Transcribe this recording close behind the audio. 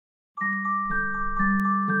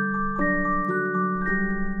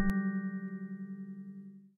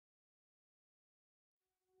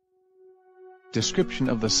Description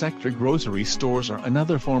of the sector. Grocery stores are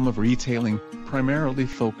another form of retailing, primarily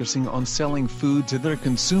focusing on selling food to their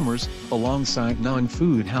consumers, alongside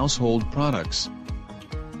non-food household products.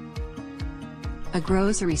 A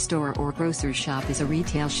grocery store or grocer's shop is a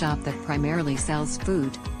retail shop that primarily sells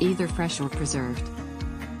food, either fresh or preserved.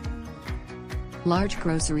 Large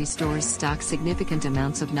grocery stores stock significant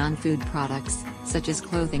amounts of non-food products, such as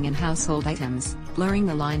clothing and household items, blurring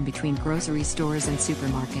the line between grocery stores and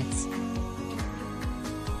supermarkets.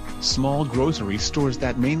 Small grocery stores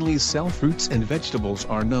that mainly sell fruits and vegetables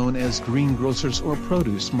are known as greengrocers or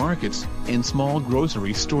produce markets, and small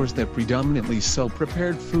grocery stores that predominantly sell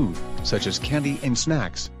prepared food, such as candy and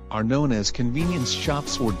snacks, are known as convenience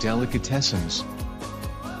shops or delicatessens.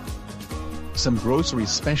 Some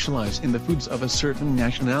groceries specialize in the foods of a certain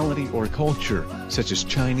nationality or culture, such as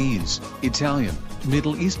Chinese, Italian,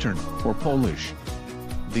 Middle Eastern, or Polish.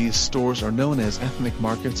 These stores are known as ethnic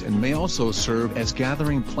markets and may also serve as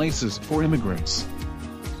gathering places for immigrants.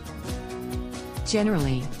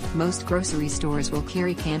 Generally, most grocery stores will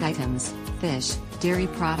carry canned items, fish, dairy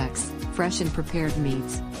products, fresh and prepared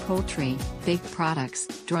meats, poultry, baked products,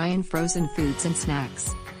 dry and frozen foods and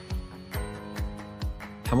snacks.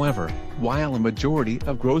 However, while a majority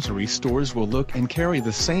of grocery stores will look and carry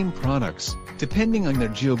the same products, depending on their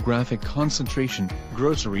geographic concentration,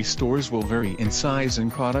 grocery stores will vary in size and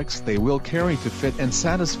products they will carry to fit and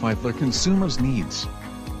satisfy their consumers' needs.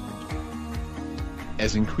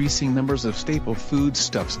 As increasing numbers of staple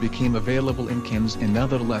foodstuffs became available in cans and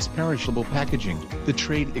other less perishable packaging, the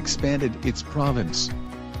trade expanded its province.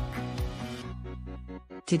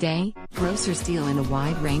 Today, grocers deal in a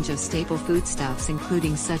wide range of staple foodstuffs,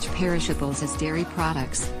 including such perishables as dairy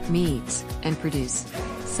products, meats, and produce.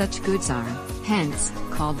 Such goods are, hence,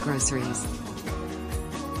 called groceries.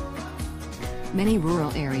 Many rural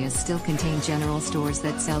areas still contain general stores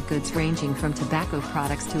that sell goods ranging from tobacco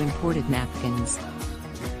products to imported napkins.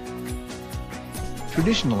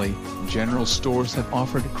 Traditionally, general stores have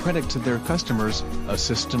offered credit to their customers, a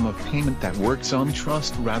system of payment that works on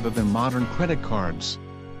trust rather than modern credit cards.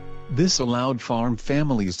 This allowed farm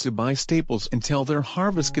families to buy staples until their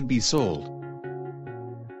harvest could be sold.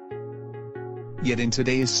 Yet in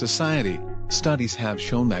today's society, studies have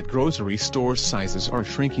shown that grocery store sizes are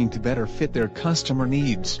shrinking to better fit their customer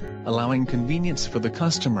needs, allowing convenience for the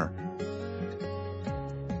customer.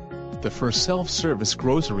 The first self-service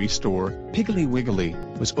grocery store, Piggly Wiggly,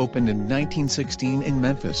 was opened in 1916 in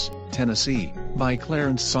Memphis, Tennessee, by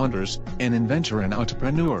Clarence Saunders, an inventor and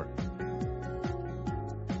entrepreneur.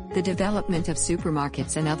 The development of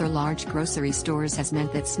supermarkets and other large grocery stores has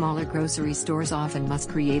meant that smaller grocery stores often must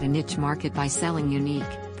create a niche market by selling unique,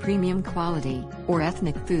 premium quality, or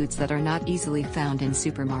ethnic foods that are not easily found in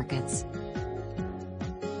supermarkets.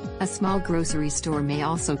 A small grocery store may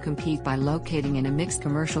also compete by locating in a mixed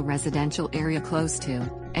commercial residential area close to,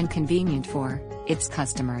 and convenient for, its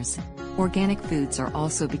customers. Organic foods are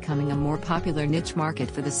also becoming a more popular niche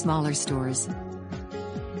market for the smaller stores.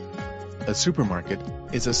 A supermarket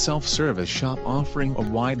is a self-service shop offering a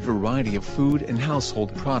wide variety of food and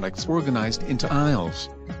household products organized into aisles.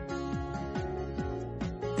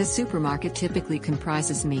 The supermarket typically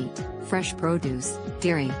comprises meat, fresh produce,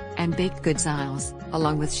 dairy, and baked goods aisles,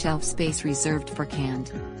 along with shelf space reserved for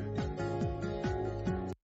canned,